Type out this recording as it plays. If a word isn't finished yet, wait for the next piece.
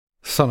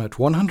Sonnet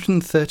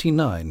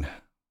 139,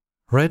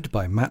 read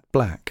by Matt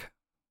Black.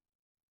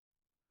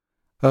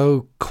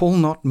 Oh, call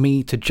not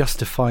me to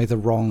justify the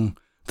wrong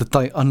that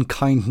thy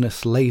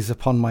unkindness lays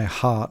upon my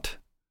heart.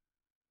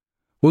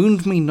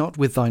 Wound me not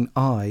with thine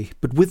eye,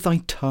 but with thy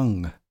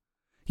tongue.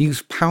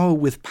 Use power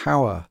with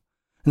power,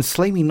 and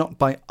slay me not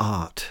by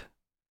art.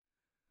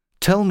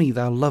 Tell me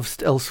thou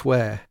lov'st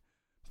elsewhere,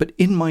 but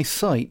in my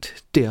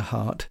sight, dear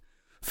heart,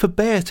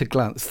 forbear to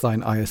glance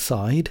thine eye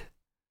aside.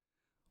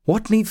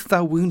 What needst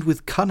thou wound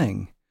with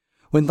cunning,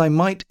 when thy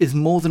might is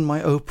more than my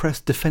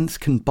oppressed defence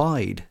can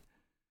bide?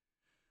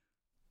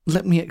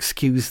 Let me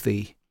excuse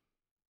thee.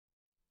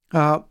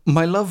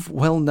 My love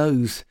well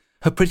knows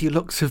her pretty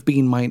looks have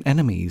been mine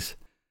enemies,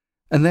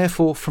 and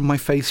therefore from my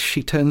face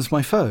she turns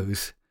my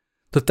foes,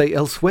 that they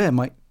elsewhere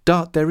might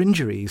dart their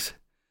injuries.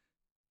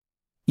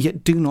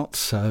 Yet do not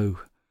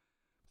so,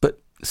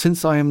 but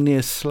since I am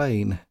near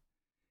slain,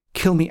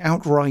 kill me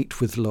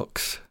outright with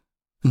looks,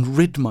 and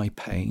rid my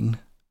pain.